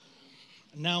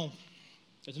Now,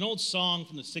 there's an old song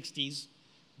from the 60s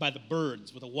by the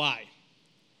Byrds with a Y.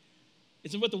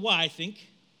 It's with the Y, I think.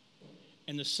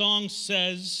 And the song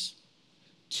says,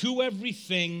 to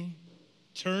everything,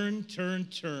 turn, turn,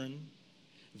 turn.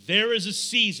 There is a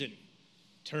season,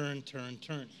 turn, turn,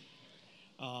 turn.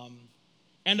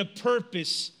 And a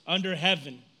purpose under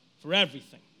heaven for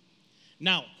everything.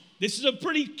 Now, this is a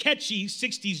pretty catchy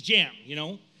 60s jam, you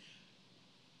know.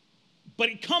 But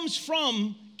it comes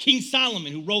from King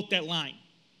Solomon, who wrote that line.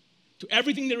 To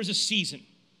everything there is a season.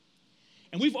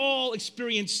 And we've all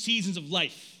experienced seasons of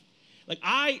life. Like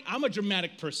I'm a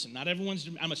dramatic person. Not everyone's.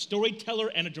 I'm a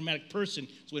storyteller and a dramatic person.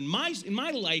 So in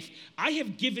my life, I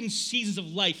have given seasons of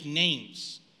life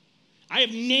names. I have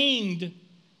named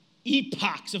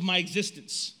epochs of my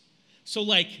existence. So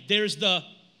like there's the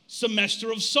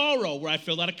semester of sorrow where I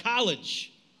failed out of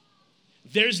college.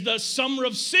 There's the summer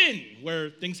of sin where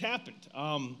things happened.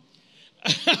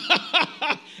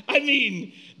 I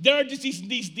mean, there are just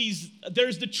these.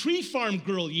 There's the tree farm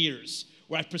girl years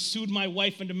where I pursued my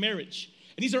wife into marriage.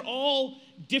 And these are all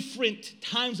different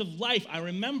times of life I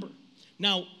remember.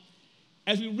 Now,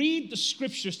 as we read the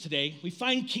scriptures today, we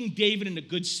find King David in a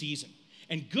good season.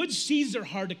 And good seasons are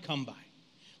hard to come by.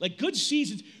 Like good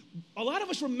seasons, a lot of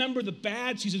us remember the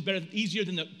bad seasons easier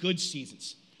than the good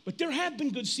seasons. But there have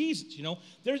been good seasons, you know.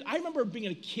 I remember being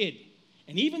a kid,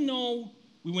 and even though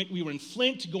we were in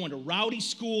Flint, going to rowdy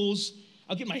schools,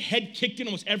 I'll get my head kicked in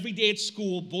almost every day at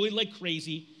school, bullied like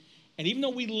crazy. And even though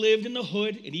we lived in the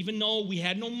hood, and even though we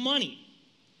had no money,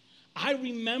 I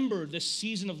remember this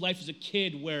season of life as a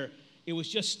kid where it was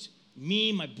just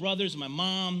me, my brothers, and my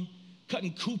mom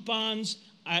cutting coupons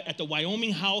at the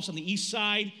Wyoming house on the east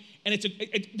side. And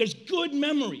there's good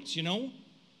memories, you know.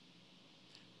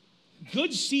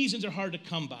 Good seasons are hard to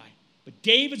come by. But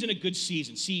David's in a good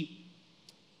season. See,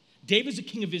 David's the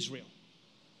king of Israel.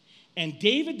 And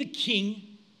David the king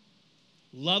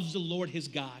loves the Lord his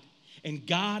God. And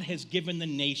God has given the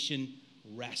nation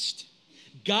rest.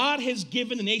 God has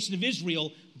given the nation of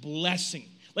Israel blessing.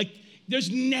 Like, there's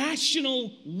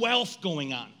national wealth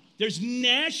going on. There's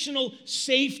national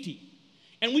safety.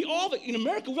 And in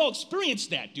America, we all experienced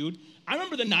that, dude. I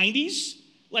remember the 90s.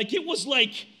 Like, it was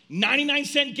like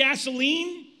 99-cent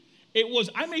gasoline.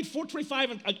 I made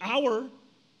 $4.25 an hour,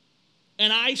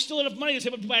 and I still had enough money to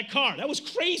save up to buy a car. That was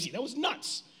crazy. That was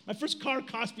nuts. My first car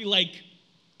cost me like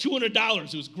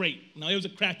 $200. It was great. Now, it was a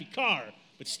crappy car,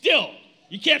 but still,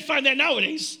 you can't find that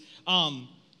nowadays.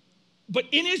 But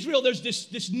in Israel, there's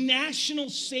this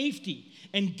national safety.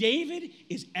 And David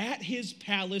is at his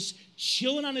palace,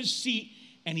 chilling on his seat,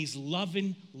 and he's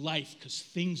loving life because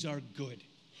things are good.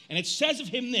 And it says of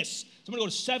him this. So I'm going to go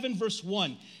to 7 verse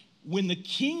 1. When the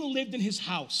king lived in his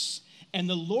house, and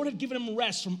the Lord had given him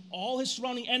rest from all his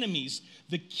surrounding enemies,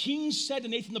 the king said to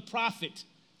Nathan the prophet,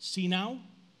 see now,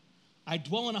 I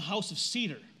dwell in a house of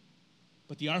cedar,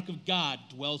 but the ark of God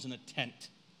dwells in a tent.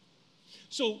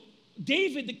 So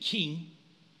David the king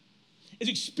has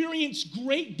experienced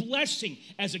great blessing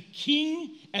as a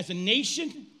king, as a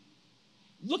nation.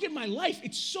 Look at my life.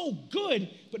 It's so good.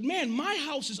 But man, my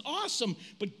house is awesome.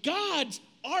 But God's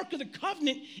Ark of the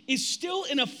Covenant is still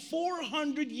in a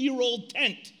 400-year-old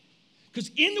tent.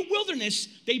 Because in the wilderness,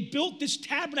 they built this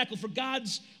tabernacle for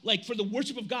for the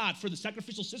worship of God, for the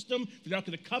sacrificial system, for the Ark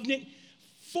of the Covenant.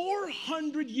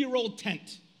 400-year-old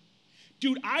tent.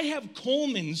 Dude, I have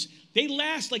Coleman's. They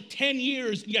last like 10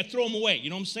 years, and you got to throw them away.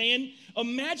 You know what I'm saying?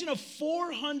 Imagine a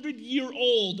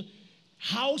 400-year-old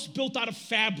house built out of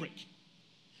fabric.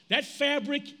 That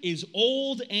fabric is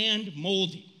old and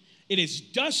moldy. It is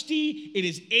dusty. It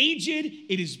is aged.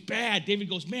 It is bad. David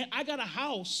goes, man, I got a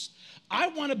house. I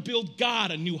want to build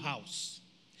God a new house.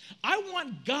 I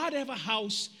want God to have a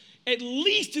house at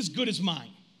least as good as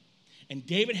mine. And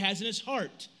David has in his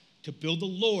heart to build the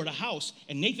Lord a house.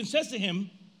 And Nathan says to him,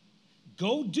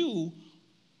 go do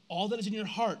all that is in your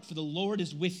heart, for the Lord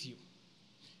is with you.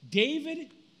 David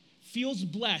feels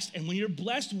blessed. And when you're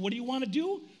blessed, what do you want to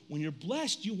do? When you're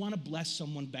blessed, you want to bless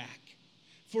someone back.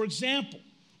 For example,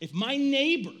 if my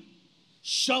neighbor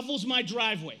shovels my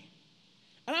driveway,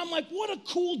 and I'm like, what a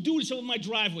cool dude to shovel my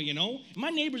driveway, you know? My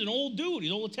neighbor's an old dude.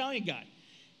 He's an old Italian guy.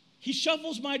 He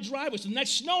shovels my driveway. So the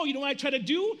next snow, you know what I try to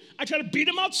do? I try to beat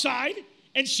him outside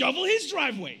and shovel his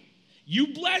driveway.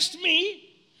 You blessed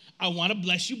me. I want to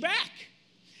bless you back.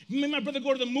 Me and my brother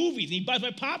go to the movies, and he buys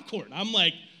my popcorn. I'm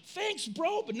like, thanks,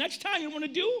 bro, but next time, you know what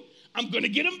I'm going to do? I'm going to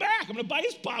get him back. I'm going to buy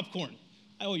his popcorn.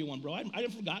 I owe you one, bro. I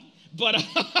didn't forgot. But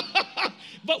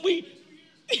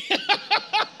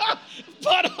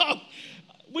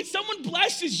when someone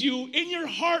blesses you, in your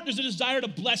heart, there's a desire to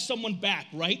bless someone back,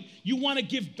 right? You want to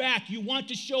give back. You want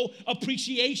to show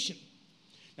appreciation.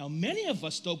 Now, many of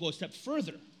us, though, go a step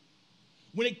further.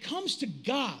 When it comes to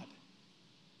God,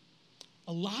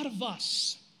 a lot of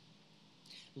us,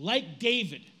 like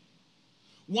David,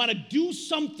 want to do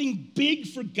something big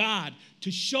for God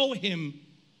to show him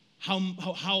how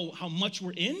much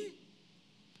we're in,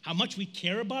 how much we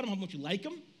care about him, how much we like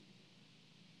him.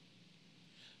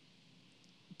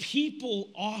 People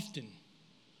often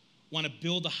want to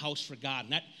build a house for God,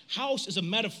 and that house is a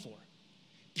metaphor.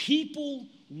 People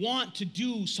want to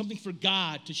do something for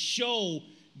God to show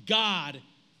God,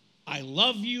 I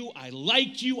love you, I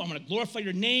like you, I'm going to glorify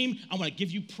your name, I'm going to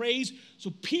give you praise. So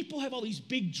people have all these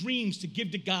big dreams to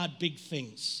give to God big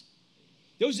things.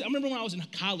 I remember when I was in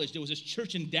college, there was this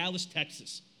church in Dallas,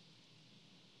 Texas.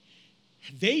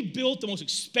 They built the most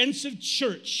expensive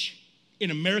church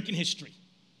in American history.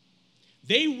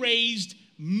 They raised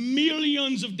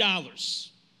millions of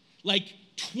dollars, like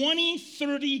 $20,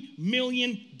 $30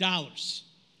 million.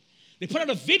 They put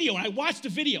out a video, and I watched the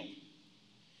video.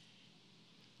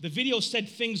 The video said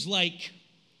things like,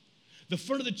 the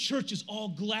front of the church is all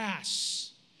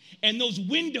glass, and those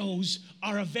windows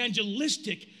are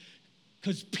evangelistic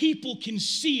because people can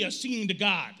see us singing to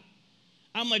God.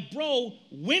 I'm like, bro,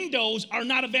 windows are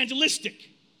not evangelistic.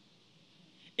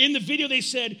 In the video, they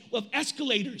said, well,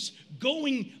 escalators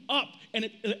going up, and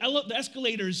the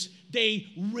escalators, they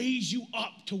raise you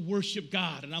up to worship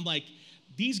God. And I'm like,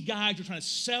 these guys are trying to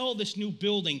sell this new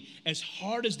building as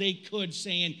hard as they could,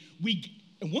 saying,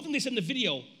 and one thing they said in the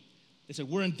video, they said,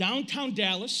 we're in downtown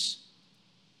Dallas.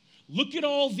 Look at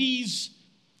all these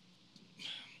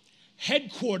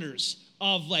headquarters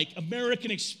of like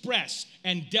American Express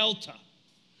and Delta.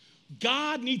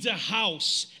 God needs a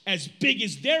house as big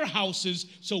as their houses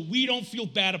so we don't feel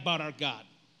bad about our God.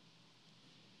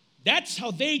 That's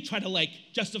how they try to like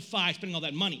justify spending all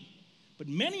that money. But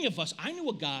many of us, I knew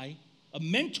a guy, a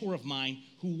mentor of mine,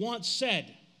 who once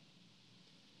said,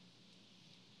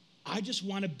 I just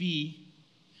want to be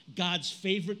God's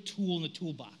favorite tool in the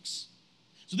toolbox.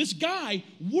 So this guy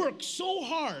worked so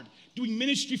hard doing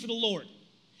ministry for the Lord.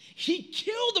 He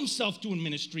killed himself doing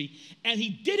ministry, and he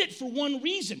did it for one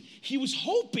reason. He was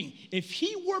hoping if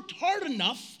he worked hard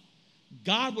enough,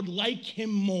 God would like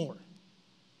him more.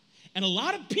 And a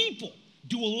lot of people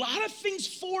do a lot of things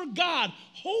for God,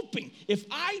 hoping if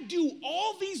I do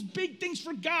all these big things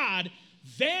for God,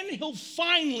 then he'll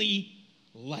finally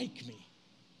like me.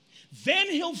 Then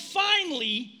he'll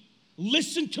finally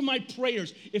listen to my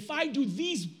prayers. If I do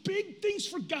these big things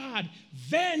for God,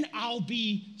 then I'll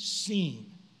be seen.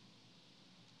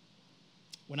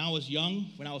 When I was young,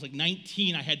 when I was like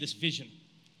 19, I had this vision.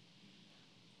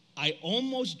 I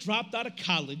almost dropped out of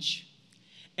college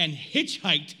and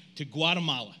hitchhiked to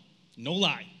Guatemala. No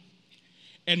lie.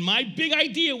 And my big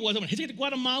idea was I'm going to hitchhike to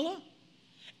Guatemala,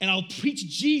 and I'll preach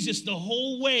Jesus the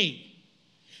whole way.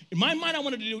 In my mind, I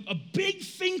wanted to do a big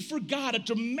thing for God, a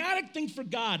dramatic thing for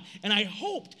God. And I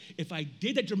hoped if I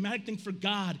did that dramatic thing for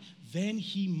God, then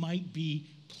he might be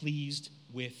pleased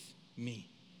with me.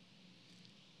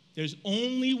 There's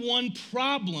only one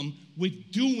problem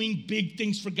with doing big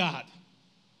things for God.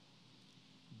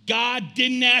 God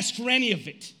didn't ask for any of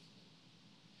it.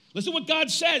 Listen to what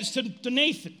God says to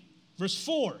Nathan, verse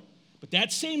 4. But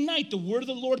that same night, the word of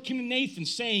the Lord came to Nathan,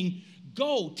 saying,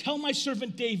 go, tell my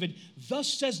servant David,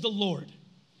 thus says the Lord,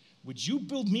 would you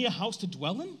build me a house to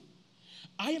dwell in?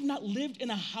 I have not lived in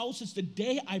a house since the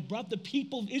day I brought the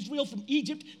people of Israel from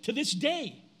Egypt to this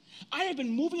day. I have been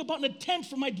moving about in a tent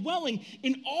for my dwelling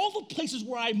in all the places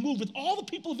where I moved with all the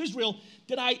people of Israel.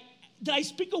 Did I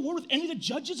speak a word with any of the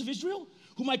judges of Israel,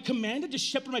 whom I commanded to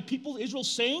shepherd my people of Israel,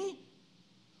 saying,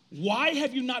 why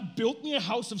have you not built me a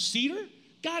house of cedar?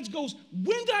 God goes,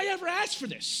 when did I ever ask for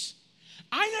this?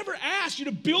 I never asked you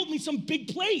to build me some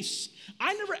big place.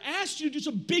 I never asked you to do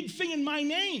some big thing in my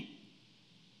name.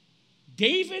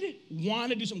 David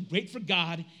wanted to do something great for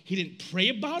God. He didn't pray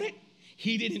about it.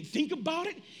 He didn't think about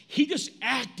it. He just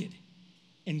acted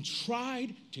and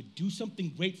tried to do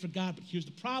something great for God. But here's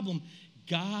the problem.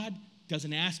 God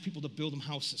doesn't ask people to build him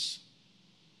houses.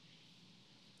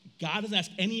 God doesn't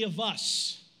ask any of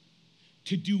us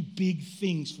to do big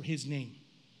things for his name.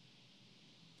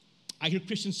 I hear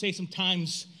Christians say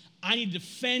sometimes, I need to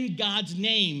defend God's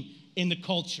name in the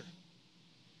culture.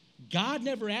 God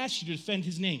never asked you to defend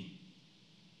his name.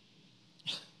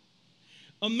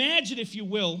 Imagine, if you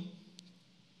will,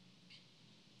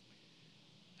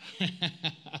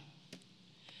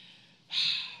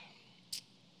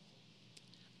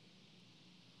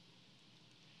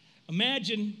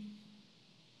 imagine,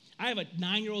 I have a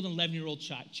 9-year-old and 11-year-old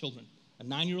children, a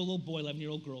 9-year-old little boy,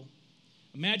 11-year-old girl.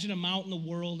 Imagine I'm out in the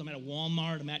world, I'm at a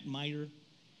Walmart, I'm at Meijer,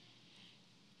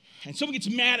 and someone gets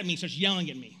mad at me, starts yelling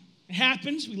at me. It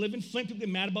happens. We live in Flint. People get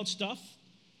mad about stuff.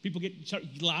 People start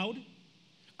loud.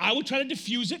 I would try to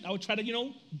diffuse it. I would try to,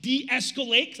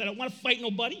 de-escalate because I don't want to fight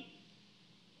nobody.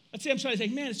 Let's say I'm trying to say,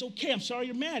 man, it's okay. I'm sorry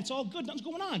you're mad. It's all good. Nothing's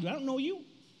going on, dude. I don't know you.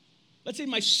 Let's say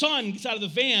my son gets out of the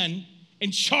van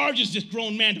and charges this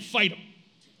grown man to fight him.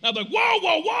 I'm like, whoa,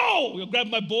 whoa, whoa. You'll grab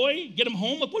my boy, get him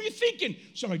home. Like, what are you thinking?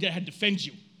 Sorry, Dad, I had to defend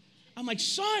you. I'm like,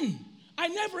 son, I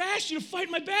never asked you to fight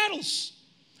my battles.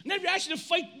 I never asked you to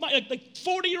fight my, like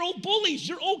 40-year-old bullies.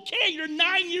 You're okay. You're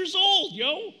 9 years old,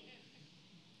 yo.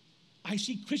 I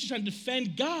see Christians trying to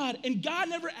defend God, and God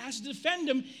never asked us to defend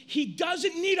him. He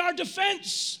doesn't need our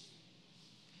defense.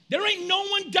 There ain't no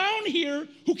one down here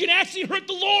who can actually hurt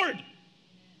the Lord.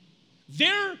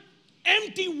 Their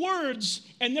empty words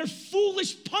and their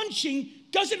foolish punching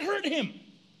doesn't hurt him.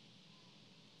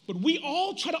 But we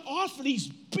all try to offer these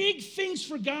big things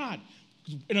for God.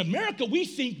 In America, we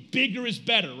think bigger is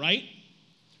better, right?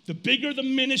 The bigger the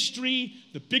ministry,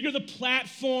 the bigger the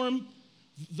platform,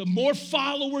 the more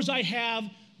followers I have,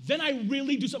 then I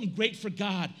really do something great for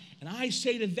God. And I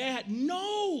say to that,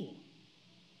 no.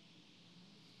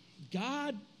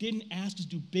 God didn't ask us to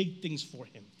do big things for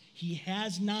him. He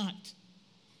has not.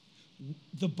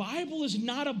 The Bible is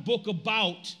not a book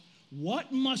about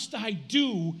what must I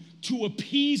do to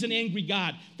appease an angry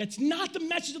God. That's not the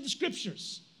message of the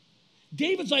scriptures.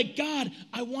 David's like, God,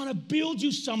 I want to build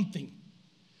you something.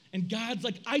 And God's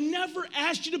like, I never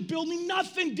asked you to build me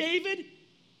nothing, David.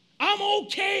 I'm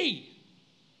okay.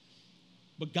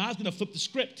 But God's going to flip the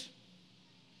script.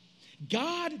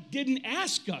 God didn't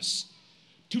ask us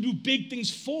to do big things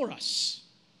for us.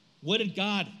 What did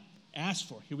God ask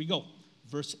for? Here we go.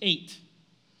 Verse 8.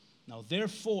 Now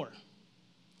therefore,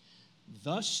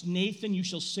 thus Nathan, you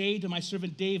shall say to my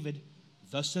servant David,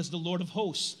 thus says the Lord of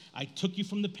hosts, I took you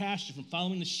from the pasture, from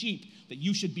following the sheep, that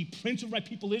you should be prince of my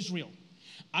people Israel.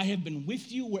 I have been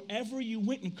with you wherever you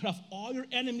went and cut off all your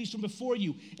enemies from before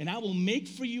you, and I will make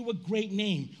for you a great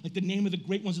name, like the name of the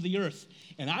great ones of the earth.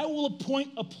 And I will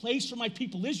appoint a place for my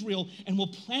people Israel, and will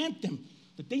plant them,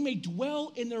 that they may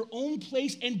dwell in their own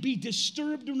place and be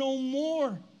disturbed no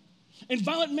more. And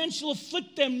violent men shall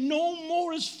afflict them no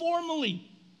more as formerly.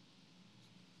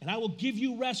 And I will give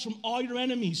you rest from all your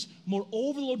enemies.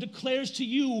 Moreover, the Lord declares to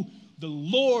you, the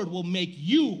Lord will make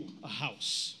you a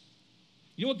house.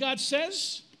 You know what God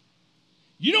says?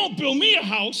 You don't build me a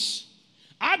house.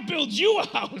 I build you a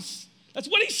house. That's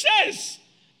what he says.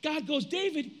 God goes,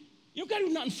 David, you don't got to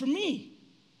do nothing for me.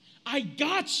 I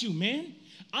got you, man.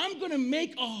 I'm going to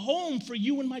make a home for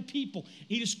you and my people.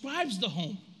 He describes the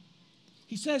home.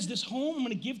 He says, this home I'm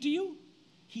going to give to you,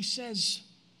 he says,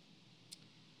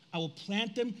 I will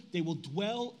plant them. They will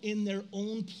dwell in their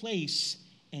own place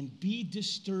and be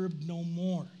disturbed no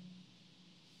more.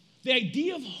 The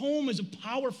idea of home is a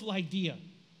powerful idea.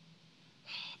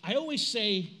 I always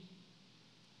say,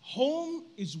 home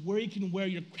is where you can wear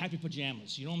your crappy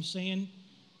pajamas. You know what I'm saying?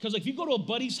 Because like, if you go to a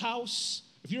buddy's house,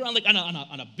 if you're on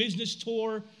a business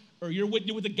tour, or you're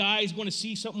with the guys going to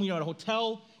see something when you're at a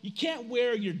hotel, you can't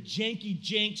wear your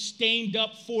janky, stained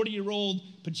up 40-year-old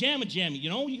pajama jammy.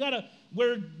 You know, you got to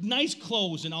wear nice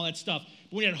clothes and all that stuff.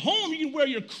 But when you're at home, you can wear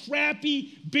your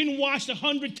crappy, been washed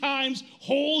 100 times,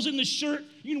 holes in the shirt.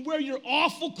 You can wear your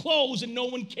awful clothes and no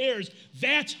one cares.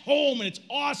 That's home, and it's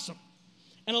awesome.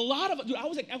 And a lot of, dude, I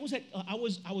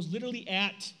was literally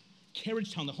at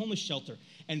Carriagetown, the homeless shelter,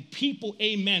 and people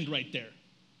amened right there.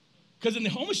 Because in the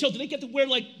homeless shelter, they get to wear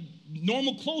like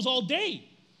normal clothes all day.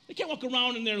 They can't walk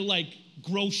around in their like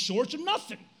gross shorts or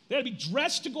nothing. They gotta be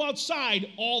dressed to go outside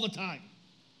all the time.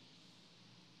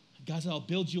 God said, I'll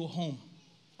build you a home.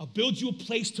 I'll build you a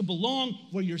place to belong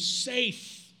where you're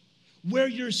safe. Where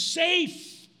you're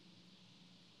safe.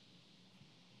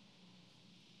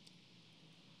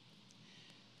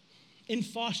 In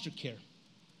foster care,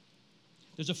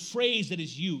 there's a phrase that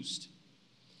is used.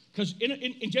 Because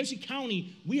in Genesee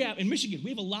County, in Michigan, we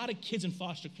have a lot of kids in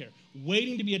foster care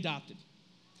waiting to be adopted.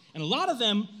 And a lot of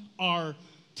them are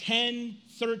 10,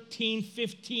 13,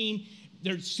 15.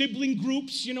 They're sibling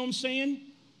groups, you know what I'm saying?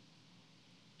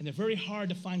 And they're very hard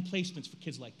to find placements for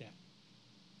kids like that.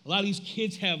 A lot of these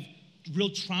kids have real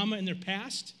trauma in their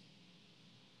past.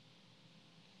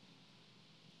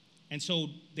 And so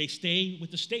they stay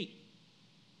with the state.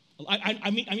 I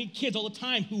meet kids all the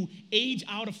time who age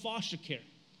out of foster care.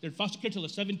 They're in foster care till they're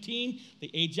 17, they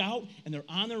age out, and they're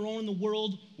on their own in the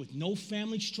world with no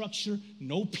family structure,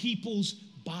 no peoples,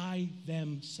 by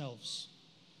themselves.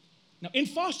 Now, in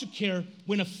foster care,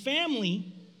 when a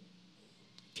family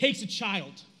takes a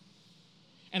child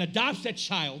and adopts that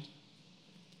child,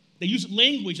 they use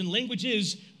language, and the language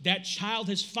is that child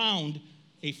has found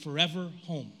a forever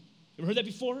home. Ever heard that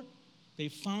before? They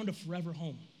found a forever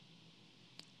home.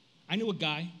 I knew a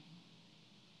guy.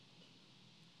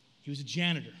 He was a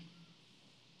janitor.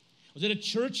 I was at a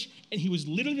church, and he was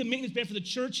literally the maintenance man for the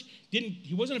church.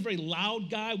 He wasn't a very loud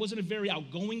guy, wasn't a very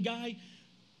outgoing guy,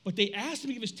 but they asked him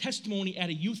to give his testimony at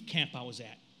a youth camp I was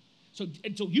at. So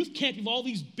youth camp, you have all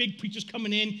these big preachers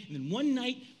coming in, and then one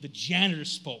night, the janitor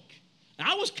spoke. And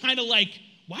I was kind of like,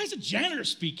 why is the janitor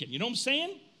speaking? You know what I'm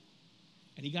saying?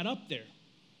 And he got up there,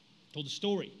 told the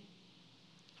story,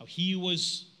 how he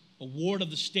was a ward of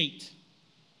the state.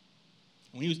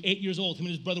 When he was 8 years old, him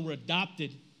and his brother were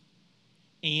adopted,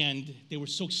 and they were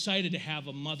so excited to have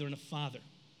a mother and a father.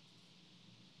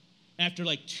 After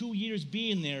like 2 years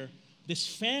being there, this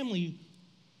family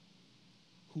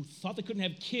who thought they couldn't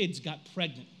have kids got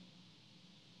pregnant.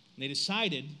 And they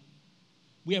decided,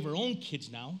 we have our own kids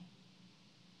now.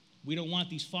 We don't want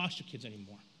these foster kids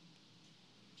anymore.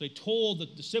 So they told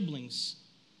the siblings,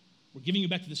 we're giving you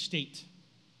back to the state.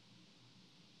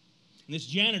 And this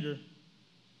janitor,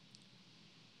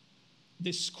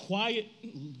 this quiet,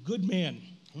 good man,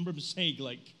 I remember him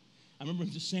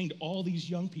just saying to all these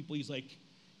young people, he's like,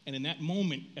 and in that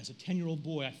moment, as a 10-year-old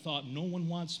boy, I thought, no one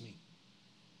wants me.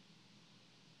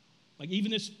 Like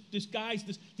even this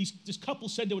couple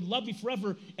said they would love me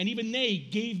forever, and even they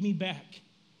gave me back.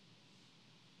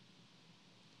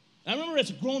 And I remember as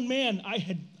a grown man, I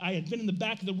had been in the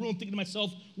back of the room thinking to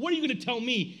myself, what are you going to tell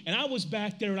me? And I was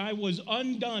back there, and I was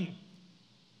undone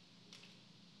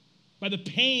by the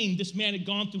pain this man had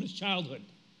gone through in his childhood.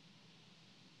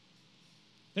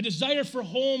 The desire for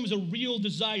home is a real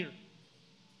desire.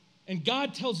 And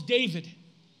God tells David,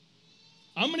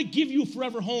 I'm going to give you a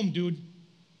forever home, dude.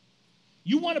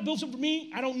 You want to build something for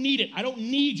me? I don't need it. I don't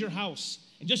need your house.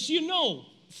 And just so you know,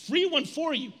 free one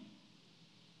for you.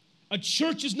 A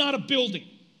church is not a building.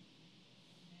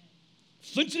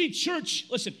 Flint City Church,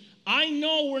 listen, I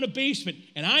know we're in a basement,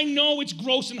 and I know it's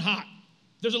gross and hot.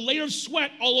 There's a layer of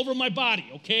sweat all over my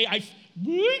body, okay?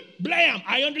 Blam,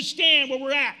 I understand where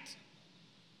we're at.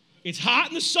 It's hot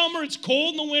in the summer, it's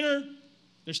cold in the winter,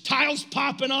 there's tiles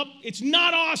popping up. It's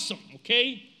not awesome,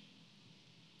 okay?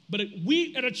 But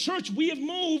at a church, we've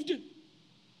moved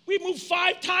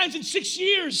 5 times in 6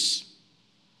 years.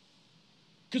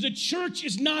 Because a church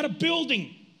is not a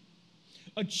building.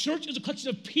 A church is a collection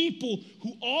of people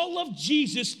who all love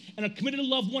Jesus and are committed to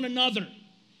love one another.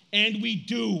 And we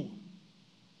do.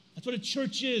 That's what a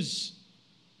church is.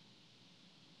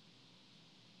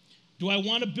 Do I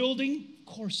want a building? Of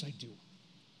course I do.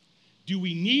 Do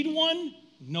we need one?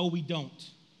 No, we don't.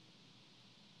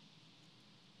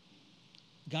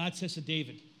 God says to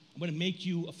David, I'm going to make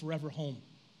you a forever home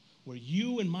where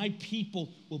you and my people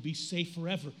will be safe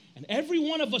forever. And every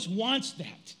one of us wants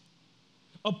that.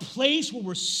 A place where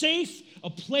we're safe,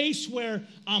 a place where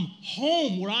I'm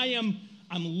home, where I'm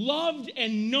loved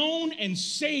and known and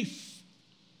safe.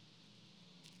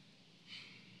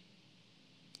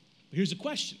 But here's the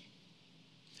question.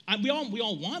 We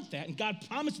all want that, and God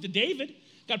promised it to David.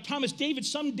 God promised David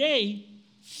someday,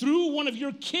 through one of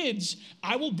your kids,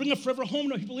 I will bring a forever home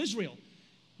to the people of Israel.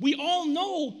 We all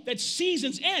know that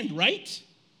seasons end, right?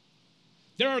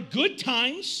 There are good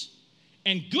times,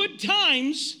 and good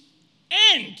times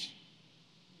end.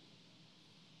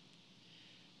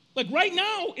 Like right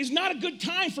now is not a good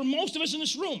time for most of us in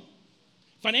this room.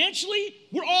 Financially,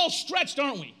 we're all stretched,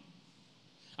 aren't we?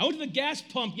 I went to the gas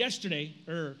pump yesterday,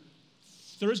 or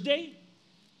Thursday.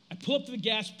 I pulled up to the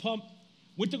gas pump,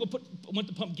 went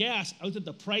to pump gas. I looked at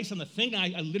the price on the thing,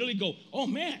 and I literally go, oh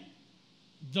man,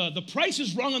 the price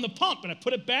is wrong on the pump. And I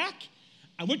put it back.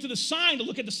 I went to the sign to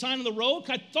look at the sign on the road.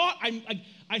 I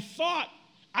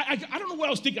don't know what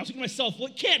I was thinking. I was thinking to myself, well,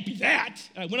 it can't be that.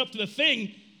 And I went up to the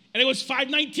thing, and it was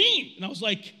 $5.19. And I was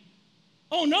like,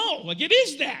 oh no, like it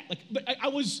is that. But I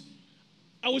was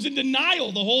in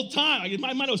denial the whole time. In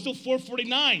my mind, it was still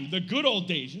 $4.49, the good old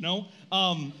days, you know,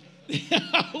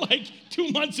 like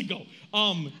 2 months ago.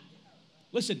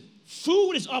 Listen,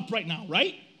 food is up right now,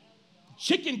 right?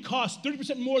 Chicken costs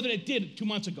 30% more than it did 2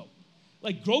 months ago.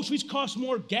 Like groceries cost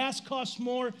more, gas costs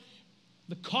more.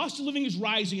 The cost of living is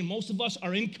rising, and most of us,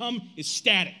 our income is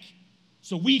static.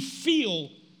 So we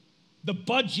feel the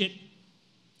budget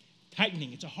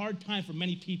tightening. It's a hard time for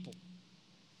many people.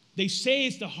 They say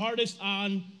it's the hardest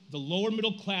on the lower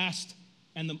middle class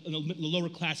and the lower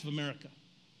class of America.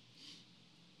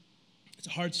 It's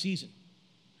a hard season.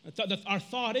 Our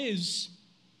thought is,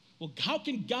 well, how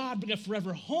can God bring a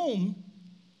forever home?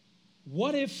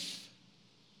 What if,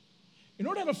 in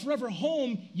order to have a forever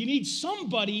home, you need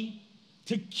somebody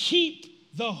to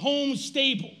keep the home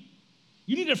stable.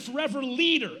 You need a forever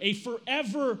leader, a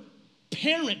forever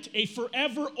parent, a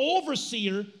forever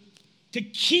overseer to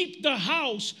keep the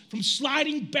house from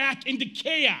sliding back into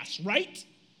chaos, right?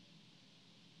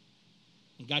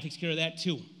 And God takes care of that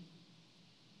too.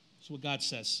 That's what God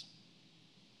says.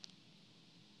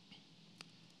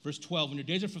 Verse 12, when your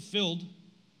days are fulfilled,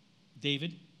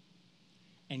 David,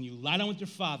 and you lie down with your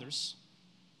fathers,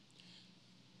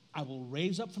 I will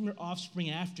raise up from your offspring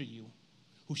after you,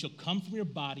 who shall come from your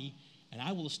body, and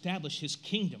I will establish his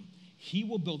kingdom. He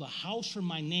will build a house for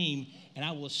my name, and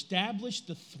I will establish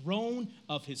the throne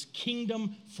of his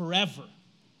kingdom forever.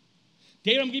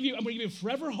 David, I'm going to give you a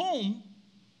forever home,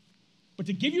 but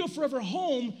to give you a forever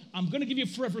home, I'm going to give you a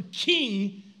forever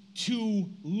king to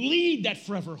lead that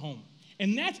forever home.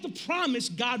 And that's the promise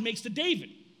God makes to David.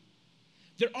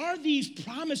 There are these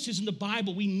promises in the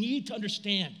Bible we need to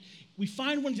understand. We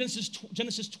find one in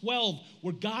Genesis 12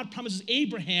 where God promises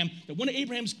Abraham that one of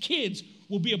Abraham's kids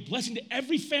will be a blessing to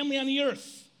every family on the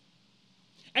earth.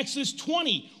 Exodus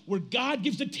 20, where God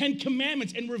gives the 10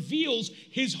 commandments and reveals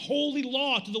his holy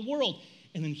law to the world.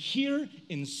 And then here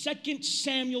in 2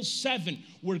 Samuel 7,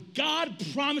 where God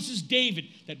promises David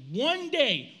that one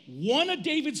day, one of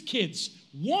David's kids,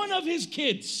 one of his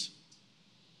kids,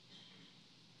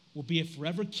 will be a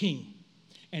forever king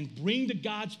and bring to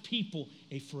God's people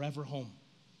a forever home.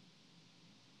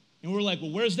 And we're like,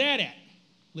 well, where's that at?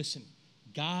 Listen,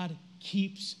 God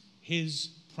keeps his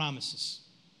promises.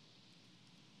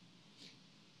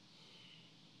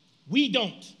 We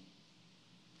don't.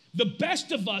 The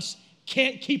best of us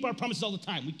can't keep our promises all the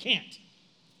time. We can't.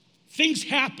 Things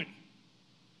happen.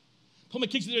 I told my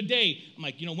kids the other day, I'm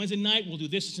like, Wednesday night we'll do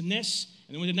this and this.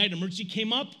 And then Wednesday night an emergency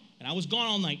came up and I was gone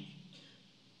all night.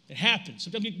 It happens.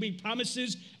 Sometimes we make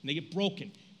promises and they get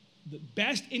broken. The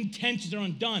best intentions are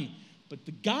undone, but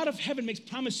the God of heaven makes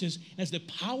promises and has the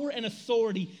power and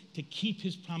authority to keep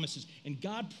his promises. And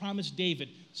God promised David,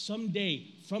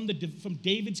 someday from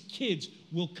David's kids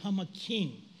will come a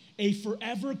king, a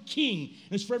forever king.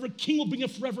 And this forever king will bring a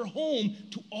forever home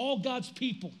to all God's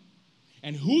people.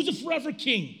 And who's a forever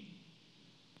king?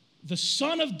 The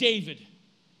son of David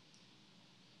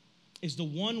is the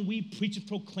one we preach and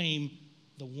proclaim,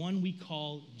 the one we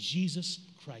call Jesus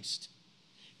Christ.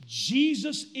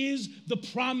 Jesus is the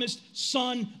promised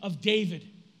son of David.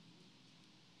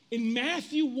 In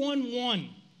Matthew 1:1,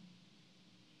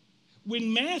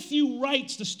 when Matthew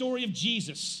writes the story of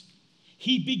Jesus,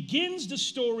 he begins the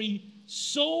story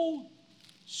so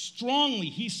strongly.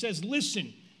 He says,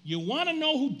 listen, you want to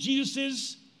know who Jesus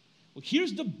is? Well,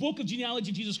 here's the book of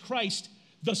genealogy of Jesus Christ,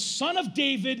 the son of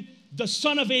David, the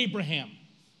son of Abraham.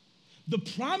 The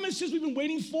promises we've been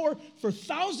waiting for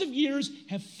thousands of years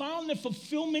have found their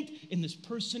fulfillment in this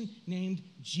person named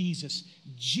Jesus.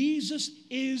 Jesus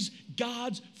is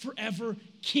God's forever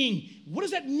king. What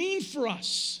does that mean for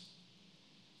us?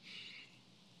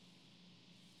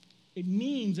 It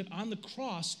means that on the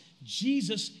cross,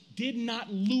 Jesus did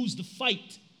not lose the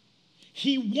fight.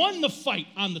 He won the fight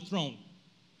on the throne.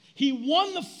 He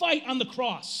won the fight on the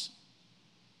cross.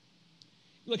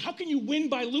 You're like, how can you win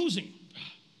by losing?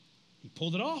 He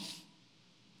pulled it off.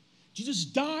 Jesus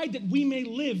died that we may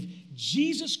live.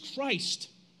 Jesus Christ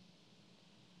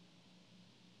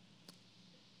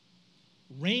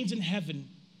reigns in heaven,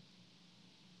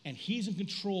 and he's in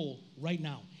control right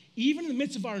now. Even in the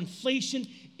midst of our inflation,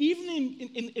 even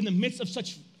in the midst of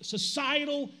such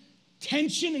societal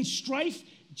tension and strife,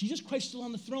 Jesus Christ is still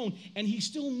on the throne, and he's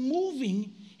still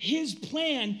moving his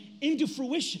plan into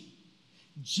fruition.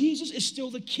 Jesus is still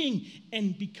the king,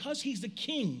 and because he's the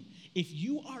king, if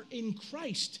you are in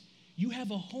Christ, you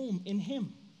have a home in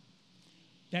him.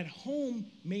 That home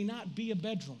may not be a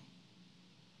bedroom.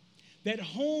 That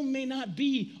home may not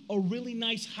be a really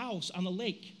nice house on the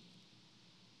lake.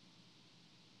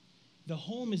 The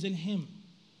home is in him.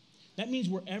 That means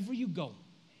wherever you go,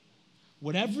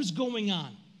 whatever's going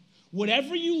on,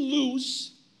 whatever you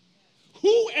lose,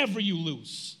 whoever you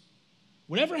lose,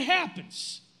 whatever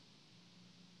happens,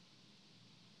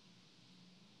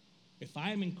 if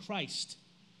I am in Christ,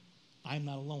 I am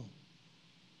not alone.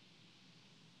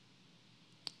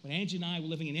 When Angie and I were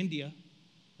living in India,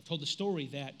 I told the story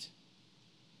that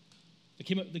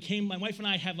my wife and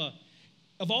I have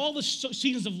of all the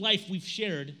seasons of life we've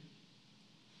shared,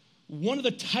 one of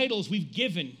the titles we've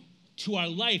given to our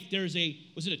life, was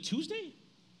it a Tuesday?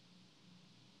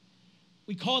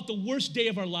 We call it the worst day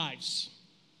of our lives.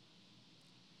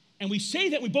 And we say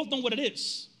that, we both know what it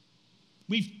is.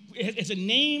 It's a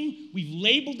name, we've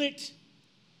labeled it.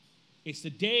 It's the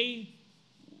day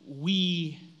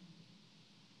we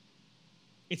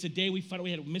found out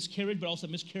we had a miscarriage, but also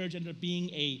miscarriage ended up being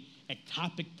a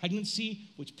ectopic pregnancy,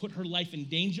 which put her life in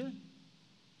danger.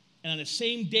 And on the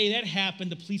same day that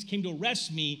happened, the police came to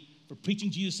arrest me for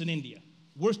preaching Jesus in India.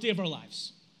 Worst day of our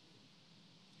lives.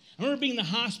 I remember being in the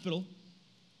hospital.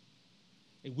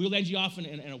 They wheeled Angie off in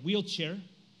a wheelchair,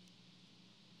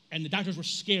 and the doctors were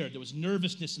scared. There was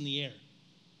nervousness in the air.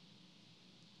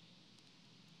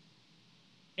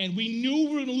 And we knew we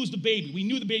were going to lose the baby. We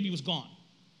knew the baby was gone.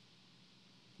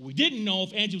 We didn't know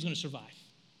if Angie was going to survive.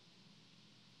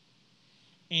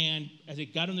 And as I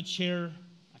got in the chair,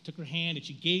 I took her hand, and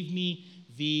she gave me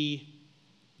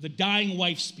the dying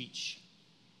wife speech.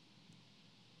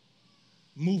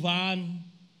 Move on,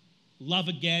 love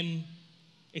again,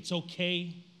 it's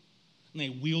okay. And they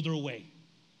wheeled her away.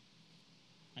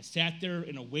 I sat there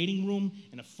in a waiting room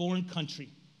in a foreign country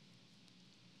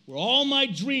where all my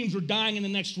dreams were dying in the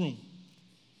next room.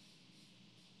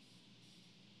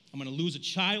 I'm going to lose a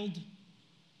child.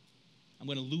 I'm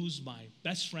going to lose my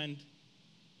best friend.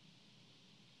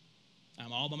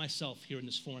 I'm all by myself here in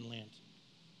this foreign land.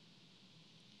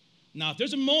 Now, if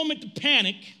there's a moment to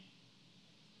panic,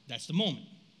 that's the moment.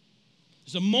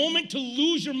 There's a moment to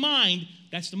lose your mind,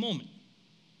 that's the moment.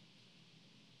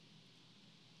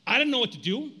 I didn't know what to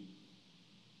do.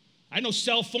 I had no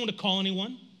cell phone to call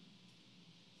anyone.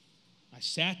 I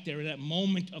sat there in that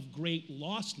moment of great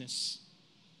lostness.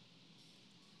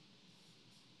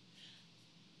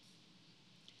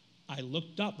 I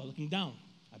looked up, I was looking down.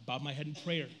 I bowed my head in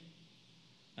prayer.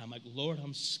 And I'm like, Lord,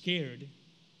 I'm scared,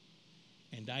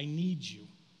 and I need you.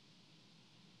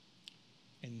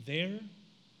 And there,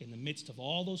 in the midst of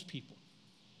all those people,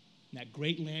 in that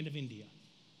great land of India,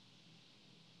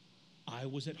 I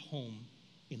was at home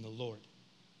in the Lord.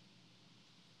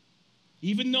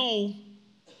 Even though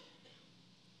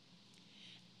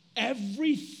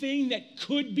everything that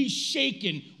could be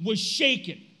shaken was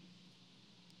shaken.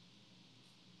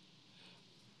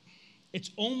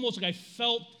 It's almost like I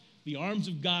felt the arms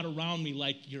of God around me,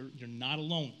 like you're not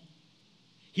alone.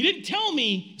 He didn't tell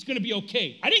me it's going to be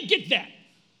okay. I didn't get that.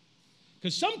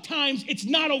 Because sometimes it's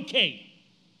not okay.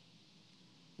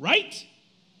 Right?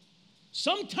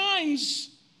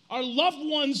 Sometimes our loved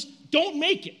ones don't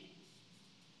make it.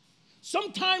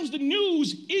 Sometimes the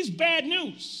news is bad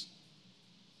news.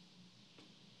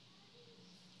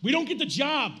 We don't get the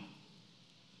job.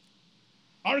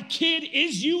 Our kid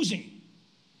is using.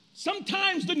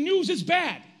 Sometimes the news is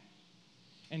bad.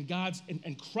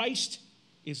 And Christ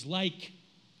is like,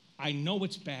 I know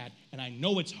it's bad and I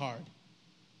know it's hard.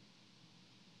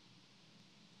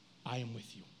 I am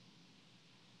with you.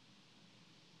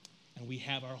 And we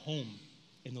have our home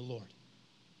in the Lord.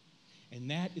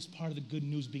 And that is part of the good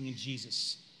news being in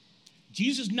Jesus.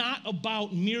 Jesus is not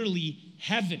about merely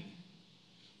heaven.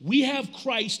 We have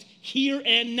Christ here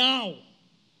and now.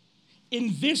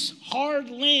 In this hard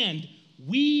land,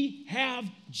 we have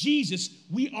Jesus.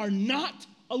 We are not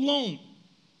alone.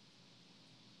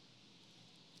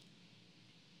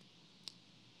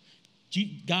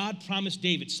 God promised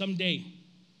David someday.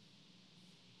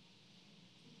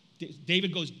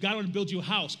 David goes, God, I want to build you a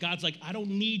house. God's like, I don't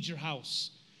need your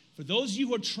house. For those of you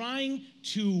who are trying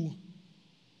to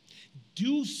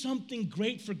do something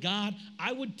great for God,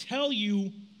 I would tell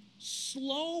you,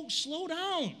 slow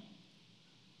down.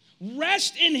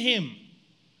 Rest in him.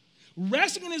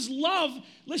 Resting in his love.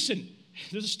 Listen,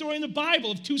 there's a story in the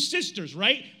Bible of two sisters,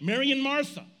 right? Mary and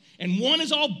Martha. And one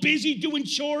is all busy doing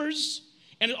chores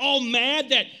and all mad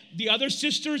that the other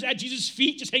sister's at Jesus'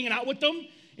 feet just hanging out with them.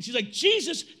 And she's like,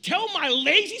 Jesus, tell my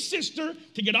lazy sister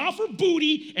to get off her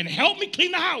booty and help me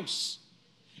clean the house.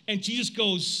 And Jesus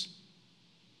goes,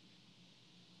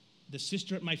 the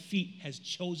sister at my feet has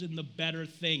chosen the better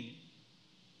thing.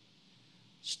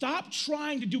 Stop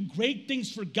trying to do great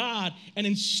things for God and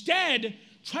instead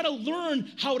try to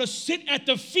learn how to sit at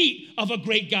the feet of a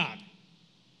great God.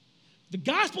 The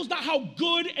gospel is not how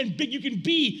good and big you can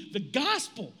be. The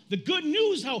gospel, the good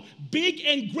news, how big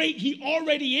and great he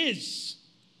already is.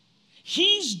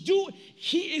 He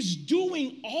is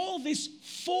doing all this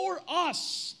for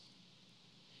us.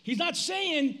 He's not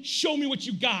saying, show me what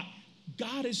you got.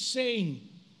 God is saying,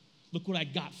 look what I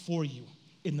got for you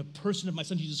in the person of my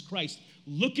son, Jesus Christ.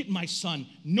 Look at my son,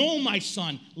 know my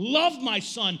son, love my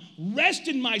son, rest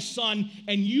in my son,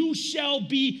 and you shall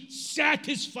be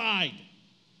satisfied.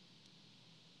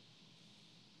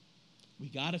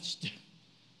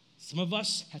 Some of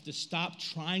us have to stop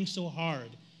trying so hard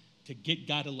to get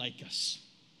God to like us.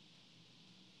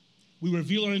 We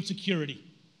reveal our insecurity.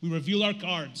 We reveal our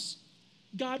cards.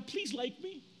 God, please like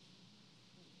me.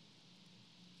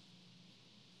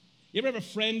 You ever have a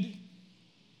friend, and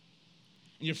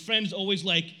your friend's always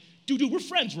like, dude, we're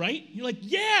friends, right? You're like,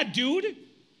 yeah, dude.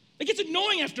 It gets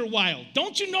annoying after a while.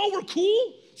 Don't you know we're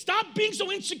cool? Stop being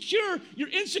so insecure. Your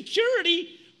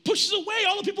insecurity pushes away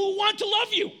all the people who want to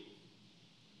love you.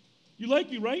 You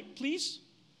like me, right? Please?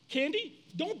 Candy?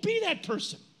 Don't be that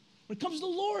person. When it comes to the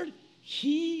Lord,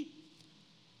 you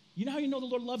know how you know the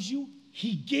Lord loves you?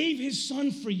 He gave his son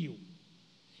for you.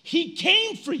 He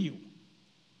came for you.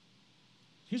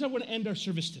 Here's how we're going to end our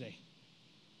service today.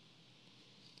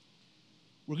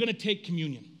 We're going to take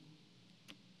communion.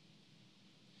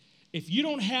 If you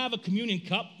don't have a communion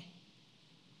cup,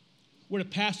 we're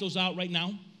going to pass those out right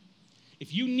now.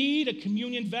 If you need a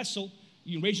communion vessel,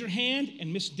 you can raise your hand,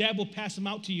 and Miss Deb will pass them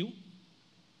out to you.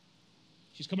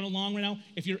 She's coming along right now.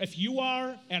 If you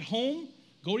are at home,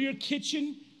 go to your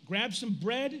kitchen, grab some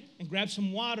bread, and grab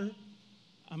some water.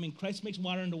 I mean, Christ makes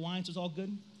water into wine, so it's all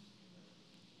good.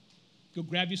 Go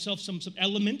grab yourself some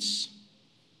elements.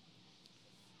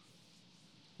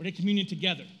 We're taking communion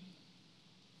together.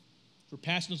 We're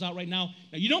passing those out right now.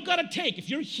 Now, you don't got to take. If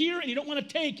you're here and you don't want to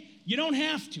take, you don't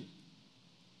have to.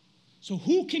 So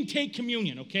who can take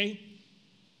communion, okay?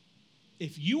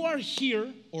 If you are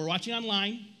here or watching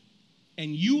online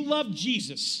and you love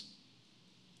Jesus,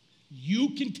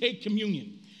 you can take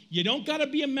communion. You don't got to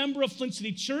be a member of Flint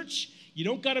City Church. You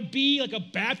don't got to be like a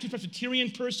Baptist Presbyterian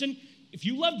person. If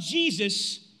you love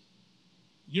Jesus,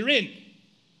 you're in.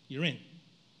 You're in.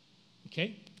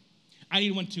 Okay? I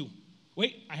need one too.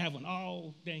 Wait, I have one.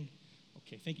 Oh, dang.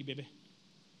 Okay, thank you, baby.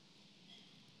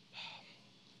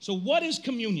 So what is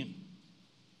communion?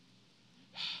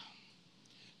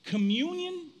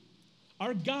 Communion,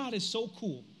 our God is so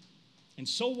cool and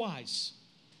so wise.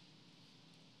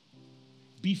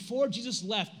 Before Jesus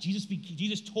left,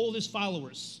 Jesus told his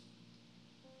followers,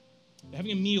 they're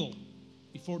having a meal.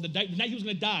 Before the night he was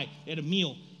going to die, they had a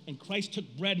meal. And Christ took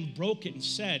bread and broke it and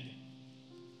said,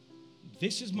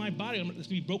 this is my body that's going to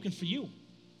be broken for you.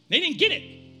 They didn't get it.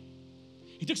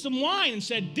 He took some wine and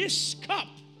said, this cup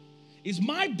is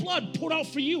my blood poured out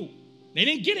for you. They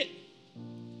didn't get it.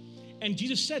 And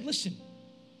Jesus said, listen,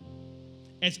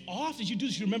 as often as you do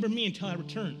this, you remember me until I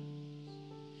return.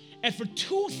 And for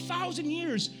 2,000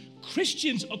 years,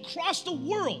 Christians across the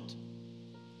world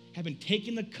have been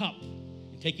taking the cup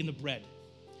and taking the bread.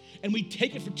 And we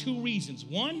take it for two reasons.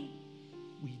 One,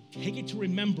 we take it to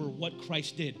remember what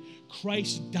Christ did.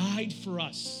 Christ died for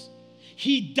us.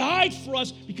 He died for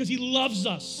us because he loves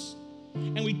us.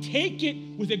 And we take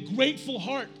it with a grateful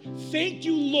heart. Thank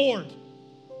you, Lord,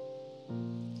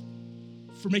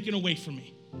 for making a way for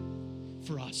me,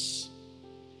 for us.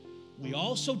 We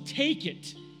also take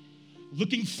it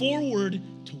looking forward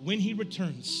to when he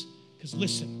returns. Because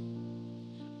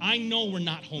listen, I know we're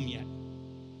not home yet.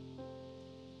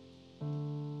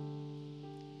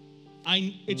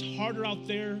 It's harder out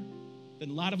there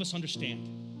than a lot of us understand.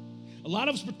 A lot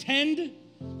of us pretend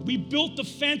we built the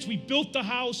fence, we built the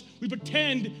house, we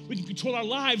pretend we can control our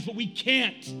lives, but we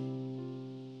can't.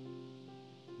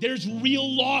 There's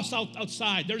real loss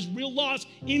outside. There's real loss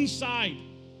inside.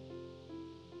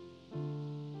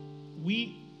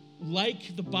 We,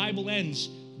 like the Bible ends,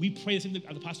 we pray the same thing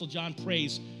the Apostle John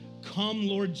prays, come,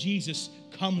 Lord Jesus,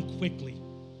 come quickly.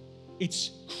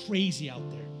 It's crazy out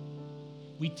there.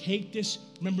 We take this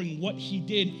remembering what he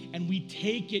did, and we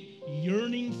take it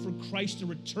yearning for Christ to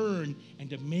return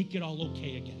and to make it all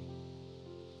okay again.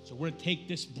 So we're going to take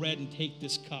this bread and take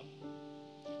this cup.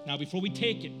 Now, before we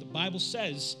take it, the Bible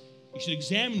says you should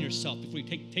examine yourself before you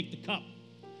take the cup.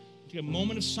 Take a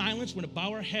moment of silence. We're going to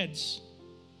bow our heads.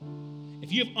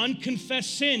 If you have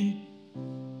unconfessed sin,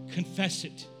 confess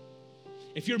it.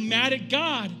 If you're mad at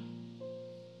God,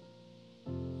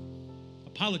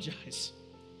 apologize.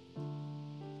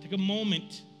 Take a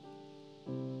moment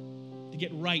to get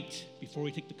right before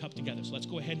we take the cup together. So let's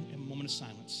go ahead and have a moment of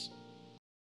silence.